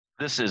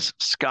This is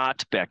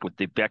Scott Beck with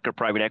the Becker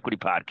Private Equity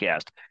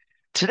Podcast.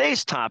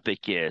 Today's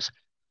topic is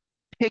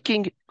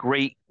picking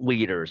great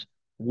leaders,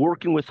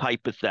 working with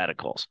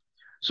hypotheticals.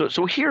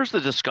 So here's the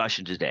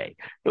discussion today.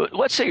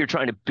 Let's say you're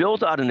trying to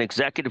build out an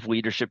executive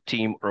leadership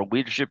team or a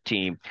leadership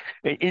team,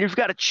 and you've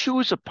got to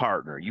choose a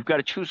partner. You've got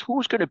to choose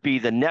who's going to be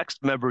the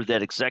next member of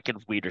that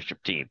executive leadership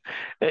team.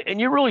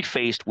 And you're really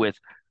faced with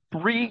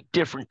three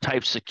different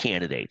types of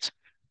candidates.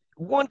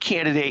 One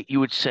candidate you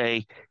would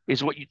say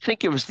is what you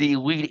think of as the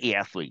elite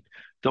athlete,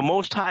 the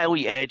most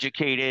highly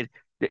educated,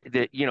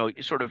 do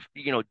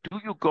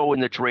you go in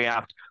the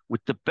draft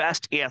with the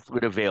best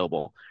athlete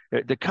available,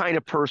 the kind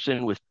of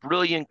person with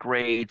brilliant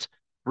grades,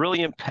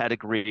 brilliant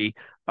pedigree,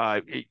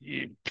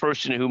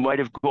 person who might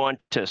have gone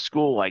to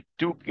school like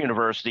Duke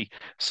University,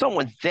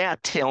 someone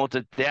that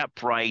talented, that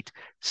bright,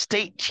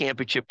 state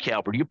championship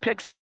caliber. You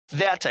pick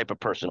that type of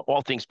person,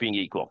 all things being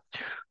equal.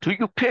 Do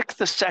you pick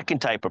the second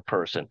type of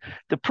person,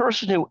 the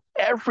person who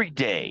every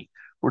day,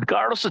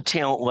 regardless of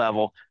talent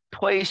level,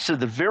 plays to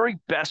the very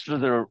best of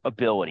their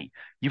ability?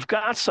 You've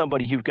got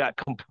somebody who've got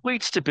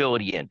complete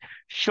stability in,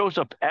 shows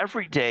up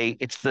every day.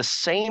 It's the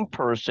same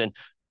person.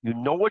 You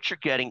know what you're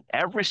getting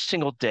every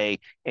single day,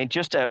 and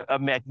just a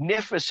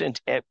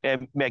magnificent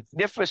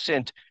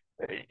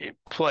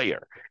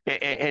player,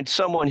 and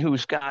someone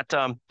who's got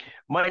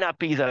might not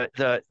be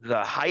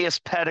the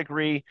highest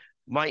pedigree,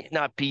 might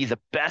not be the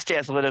best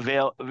athlete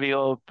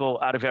available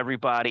out of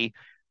everybody,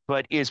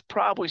 but is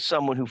probably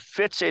someone who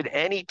fits in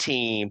any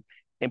team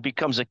and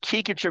becomes a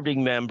key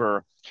contributing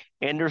member.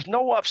 And there's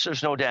no ups,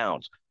 there's no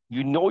downs.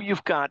 You know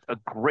you've got a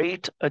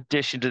great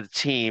addition to the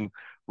team,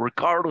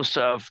 regardless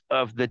of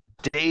the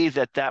day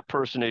that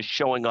person is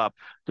showing up.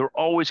 They're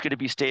always going to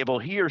be stable.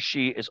 He or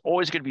she is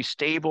always going to be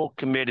stable,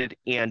 committed,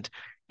 and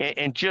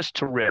just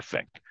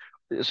terrific.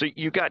 So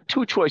you got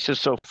two choices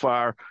so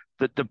far: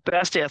 the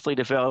best athlete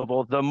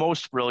available, the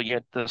most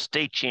brilliant, the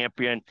state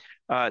champion,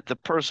 the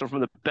person from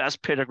the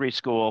best pedigree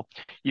school.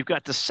 You've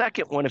got the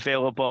second one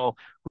available,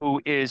 who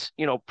is,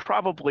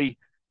 probably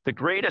the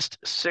greatest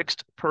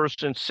sixth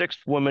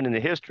woman in the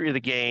history of the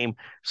game,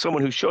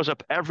 someone who shows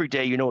up every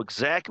day. You know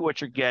exactly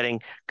what you're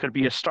getting, could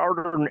be a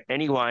starter in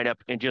any lineup,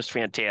 and just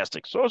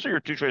fantastic. So those are your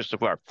two choices so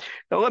far.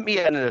 Now let me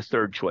add in the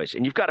third choice,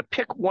 and you've got to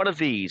pick one of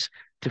these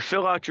to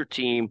fill out your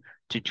team,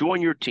 to join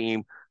your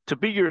team, to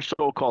be your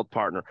so-called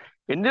partner.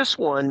 In this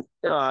one,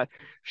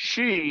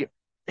 she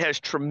has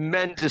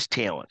tremendous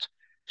talent.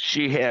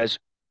 She has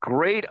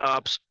great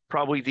ups,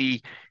 probably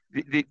the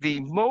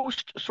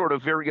most sort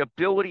of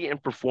variability in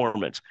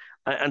performance.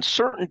 On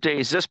certain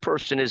days, this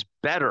person is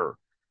better,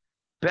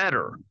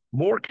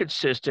 more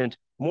consistent,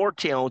 more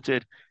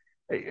talented,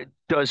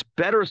 does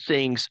better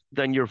things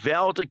than your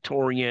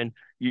valedictorian,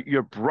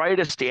 your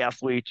brightest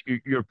athlete,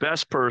 your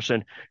best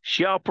person.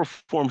 She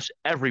outperforms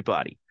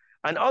everybody.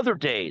 On other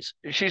days,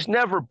 she's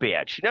never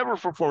bad. She never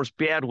performs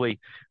badly,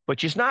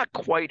 but she's not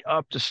quite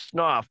up to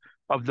snuff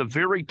of the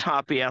very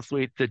top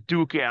athlete, the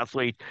Duke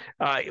athlete,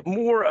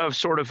 more of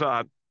sort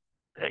of,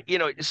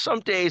 some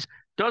days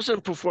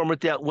doesn't perform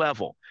at that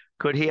level,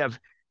 could have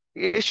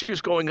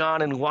issues going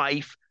on in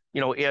life,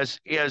 as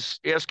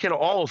can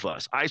all of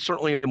us. I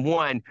certainly am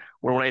one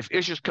where when I have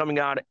issues going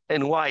on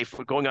in life,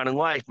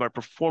 my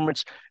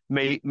performance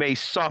may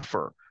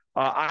suffer.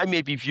 I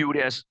may be viewed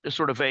as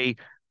sort of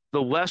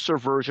the lesser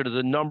version of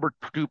the number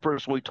two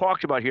person we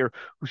talked about here,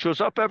 who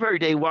shows up every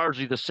day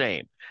largely the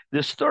same.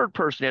 This third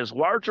person has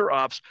larger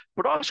ups,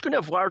 but also going to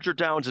have larger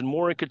downs and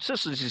more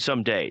inconsistency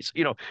some days.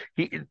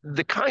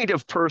 The kind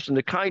of person,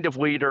 the kind of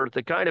leader,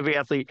 the kind of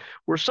athlete,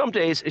 where some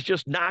days it's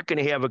just not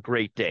going to have a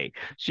great day.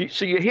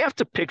 So you have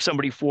to pick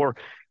somebody for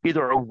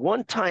either a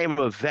one-time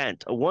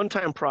event, a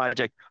one-time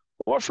project,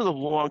 or for the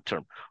long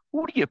term.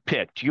 Who do you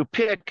pick? Do you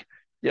pick,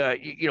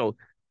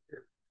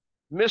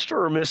 Mr.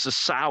 or Mrs.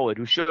 Solid,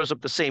 who shows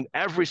up the same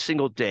every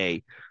single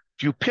day?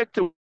 Do you pick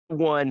the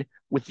one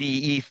with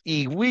the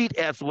elite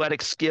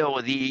athletic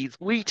skill, the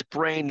elite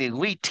brain, the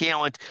elite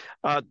talent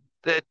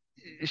that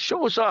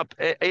shows up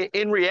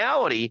in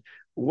reality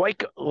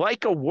like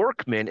a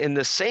workman, in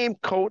the same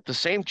coat, the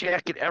same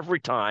jacket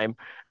every time,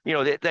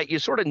 that you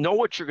sort of know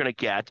what you're going to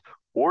get?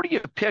 Or do you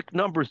pick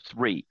number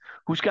three,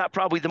 who's got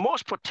probably the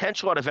most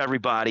potential out of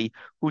everybody,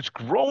 who's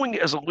growing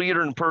as a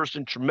leader in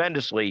person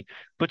tremendously,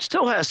 but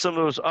still has some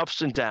of those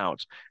ups and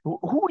downs?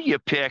 Who do you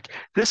pick?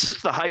 This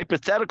is the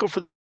hypothetical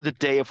for the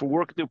day. If we're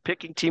working through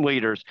picking team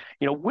leaders,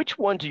 which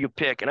one do you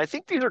pick? And I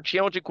think these are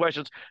challenging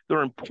questions.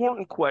 They're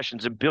important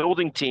questions in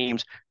building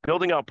teams,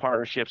 building out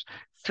partnerships.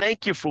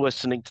 Thank you for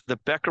listening to the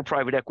Becker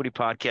Private Equity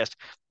Podcast.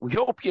 We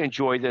hope you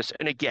enjoy this.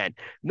 And again,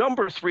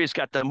 number three has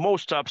got the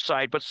most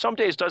upside, but some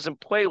days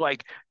doesn't play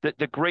like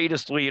the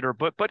greatest leader,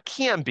 but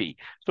can be.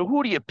 So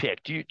who do you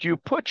pick? Do you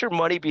put your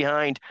money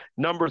behind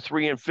number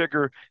three and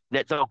figure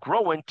that they'll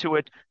grow into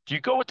it? Do you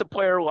go with the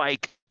player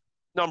like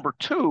number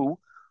two,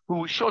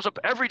 who shows up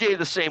every day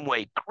the same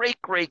way? Great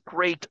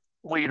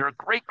leader,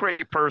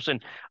 great person,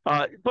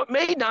 but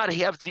may not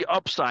have the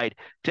upside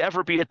to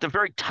ever be at the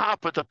very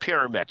top of the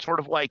pyramid, sort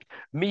of like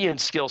me in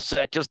skill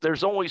set. Just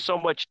there's only so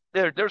much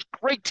there. There's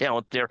great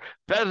talent there,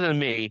 better than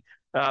me,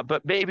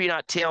 but maybe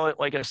not talent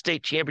like a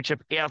state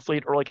championship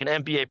athlete or like an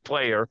NBA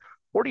player?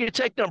 Or do you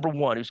take number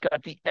one, who's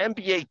got the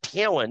NBA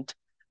talent,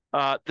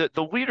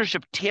 the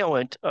leadership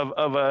talent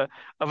of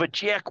a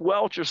Jack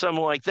Welch or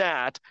something like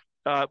that?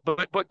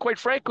 But quite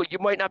frankly, you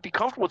might not be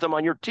comfortable with them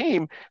on your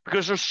team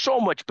because they're so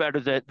much better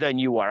than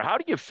you are. How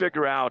do you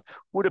figure out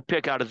who to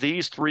pick out of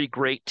these three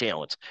great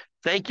talents?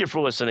 Thank you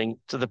for listening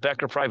to the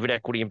Becker Private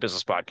Equity and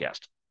Business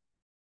Podcast.